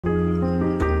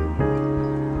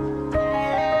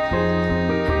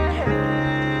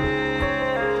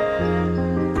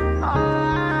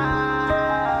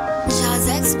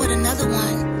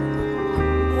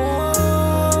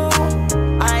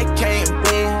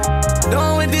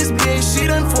with this bitch, she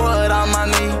done poured on my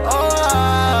knee.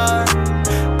 Oh,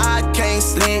 I can't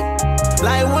sleep.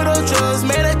 Like widow drugs,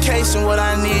 medication, what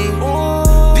I need.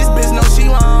 This bitch know she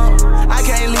want, I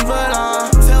can't leave her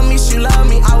alone. Tell me she love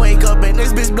me, I wake up and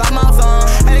this bitch block my phone.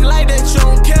 Act like that you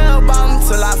don't care about me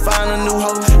till I find a new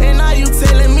hoe. And now you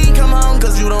telling me come home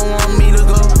cause you don't want me to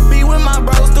go. Be with my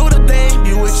bros through the day,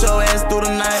 be with your ass through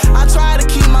the night. I try to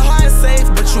keep my heart safe,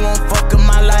 but you won't fuck up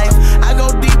my life. I go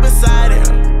deep inside it,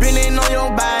 been in on your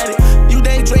body. You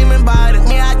daydreaming about it,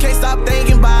 me I can't stop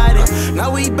thinking about it.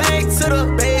 Now we back to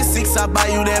the basics, I buy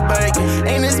you that burger.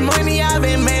 And this money I've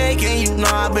been making, you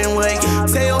know I've been working.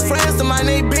 Tell your friends to mind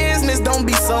their business, don't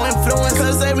be so influenced.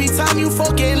 Cause every time you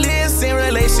fucking listen,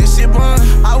 relationship run.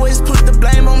 Always put the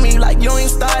blame on me like you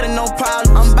ain't started no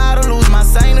problem. I'm about to lose my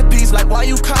sanity piece, like why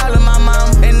you calling my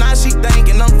mom? And now she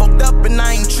thinking I'm fucked up and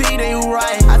I ain't treating you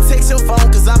right. I text your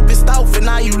phone cause I pissed off and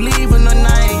now you leaving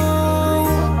tonight.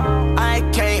 I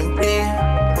can't be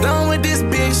done with this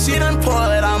bitch, she done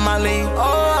poured on my lead.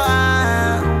 Oh,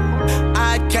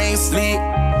 I can't sleep.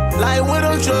 Like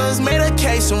widow drugs,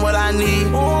 medication, what I need.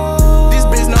 This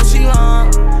bitch know she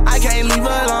want, I can't leave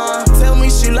her alone. Tell me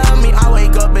she love me, I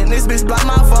wake up and this bitch block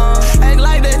my phone. Act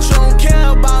like that you don't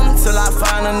care about me till I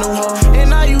find a new hoe. And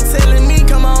now you telling me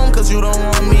come on cause you don't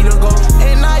want me to go.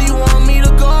 And now you want me to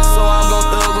go, so I'm gon'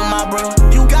 thug with my bro.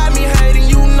 You got me hating,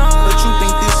 you know, but you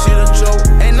think this shit a joke.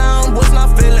 And now I'm what's my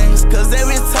feelings, cause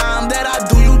every time that I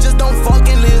do you just don't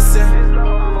fucking listen.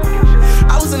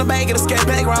 I was in the back of the skate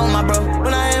back around my bro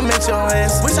when I ain't met your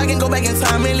ass. Wish I can go back in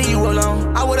time and leave you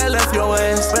alone, I would've left your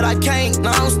ass. But I can't,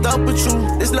 now I'm stuck with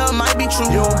you. This love might be true.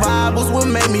 Your vibe was what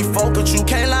made me focus you.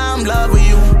 Can't lie, I'm loving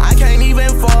you. I can't even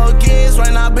forget.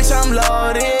 Right now, bitch, I'm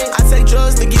loaded. I take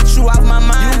drugs to get you off my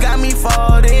mind. You got me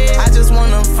folded. I just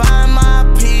wanna find my